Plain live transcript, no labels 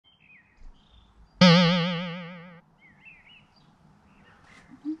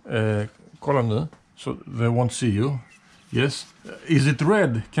Kolla nu, so they won't see you. Yes. Is it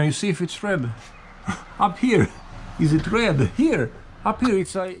red? Can you see if it's red? Up here. Is it red? Here. Up here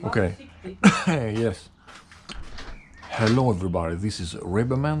it's okay. Yes. Hello everybody, this is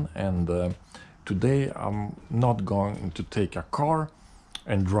Reberman, and today I'm not going to take a car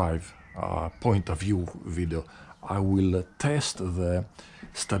and drive a point of view video. I will test the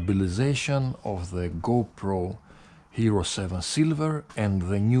stabilization of the GoPro Hero 7 Silver and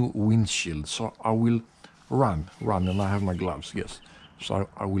the new windshield. So I will run, and I have my gloves, yes. So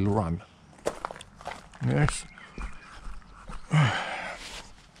I will run. Yes.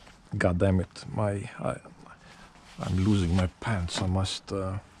 God damn it, I'm losing my pants. I must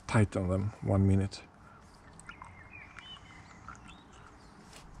tighten them 1 minute.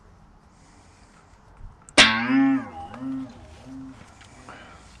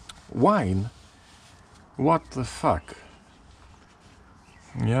 Wine? What the fuck?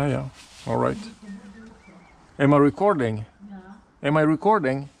 Yeah, all right. Am I recording? Yeah. Am I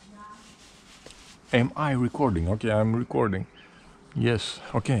recording? Yeah. Am I recording? Okay, I'm recording. Yes,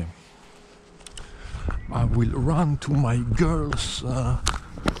 okay. I will run to my girls.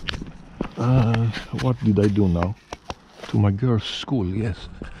 What did I do now? To my girls' school, yes.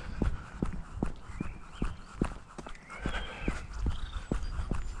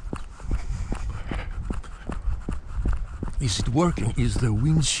 Is it working? Is the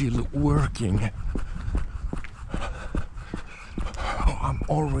windshield working? Oh, I'm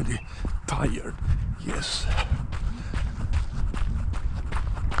already tired. Yes.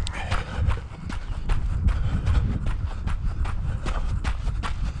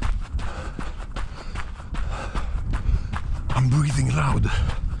 I'm breathing loud.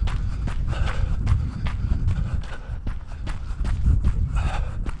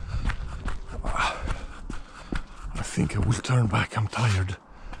 I think I will turn back. I'm tired.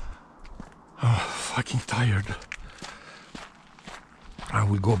 I'm fucking tired. I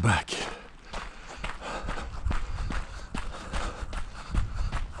will go back.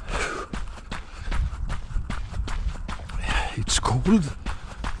 It's cold,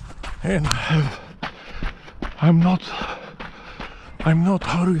 and I'm not,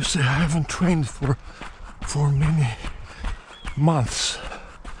 how do you say, I haven't trained for many months.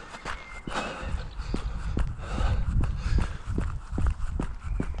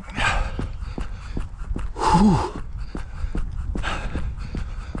 Whew.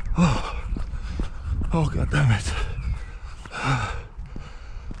 Oh, God damn it.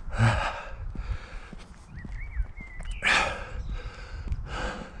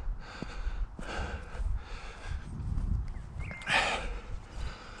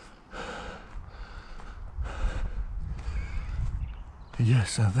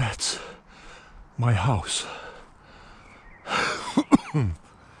 Yes, and that's my house.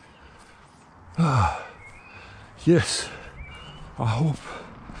 Yes, I hope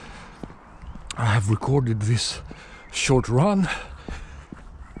I have recorded this short run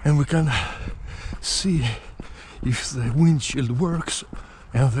and we can see if the windshield works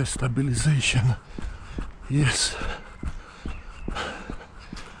and the stabilization. Yes.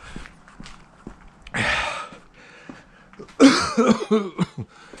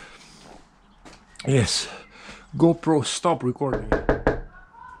 Yes. GoPro, stop recording.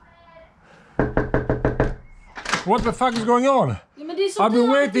 What the fuck is going on? I've been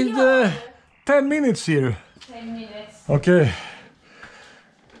waiting 10 minutes here. 10 minutes. Okay.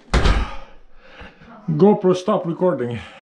 GoPro, stop recording.